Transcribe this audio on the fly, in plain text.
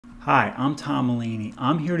Hi, I'm Tom Mulaney.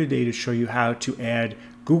 I'm here today to show you how to add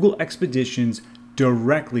Google Expeditions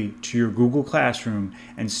directly to your Google Classroom,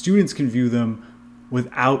 and students can view them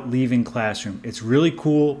without leaving Classroom. It's really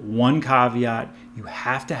cool. One caveat, you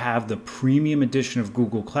have to have the premium edition of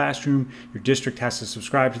Google Classroom. Your district has to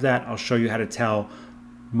subscribe to that. I'll show you how to tell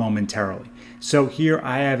momentarily. So here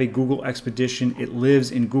I have a Google Expedition. It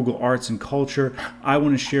lives in Google Arts and Culture. I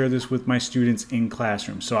want to share this with my students in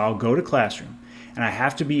Classroom. So I'll go to Classroom, and I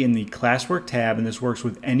have to be in the Classwork tab, and this works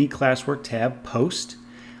with any Classwork tab, Post.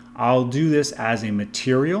 I'll do this as a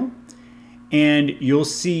material, and you'll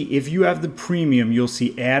see, if you have the premium, you'll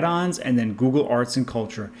see add-ons and then Google Arts and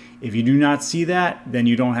Culture. If you do not see that, then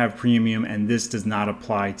you don't have premium and this does not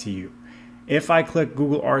apply to you. If I click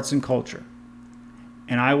Google Arts and Culture,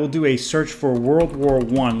 and I will do a search for World War I,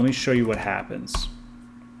 let me show you what happens.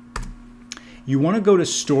 You want to go to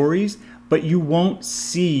Stories, but you won't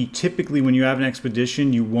see, typically when you have an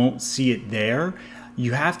expedition, you won't see it there.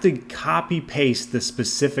 You have to copy paste the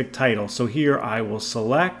specific title. So here I will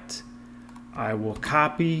select, I will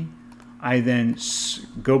copy, I then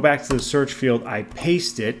go back to the search field, I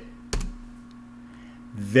paste it.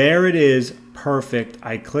 There it is, perfect.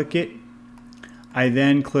 I click it. I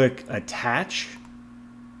then click attach.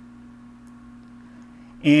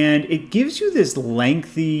 And it gives you this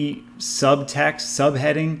lengthy subtext,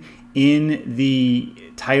 subheading in the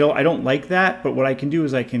title. I don't like that, but what I can do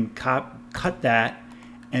is I can cut that,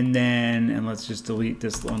 and let's just delete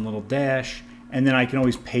this one little dash, and then I can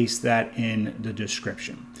always paste that in the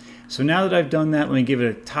description. So now that I've done that, let me give it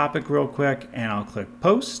a topic real quick, and I'll click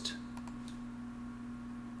Post.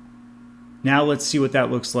 Now let's see what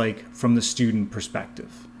that looks like from the student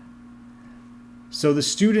perspective. So the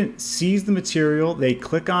student sees the material, they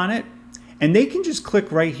click on it, and they can just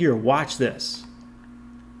click right here. Watch this.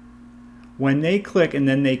 When they click and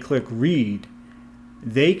then they click Read,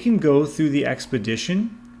 they can go through the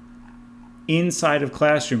expedition inside of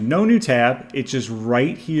Classroom. No new tab, it's just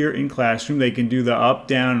right here in Classroom. They can do the up,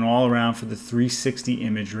 down, and all around for the 360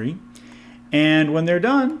 imagery. And when they're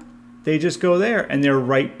done, they just go there and they're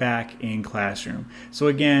right back in Classroom. So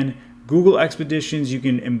again, Google Expeditions, you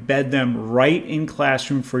can embed them right in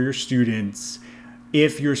Classroom for your students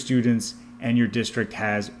if your students and your district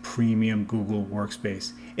has premium Google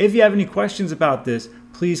Workspace. If you have any questions about this,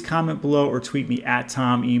 please comment below or tweet me at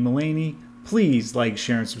Tom E. Mulaney. Please like,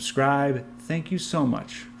 share, and subscribe. Thank you so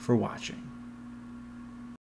much for watching.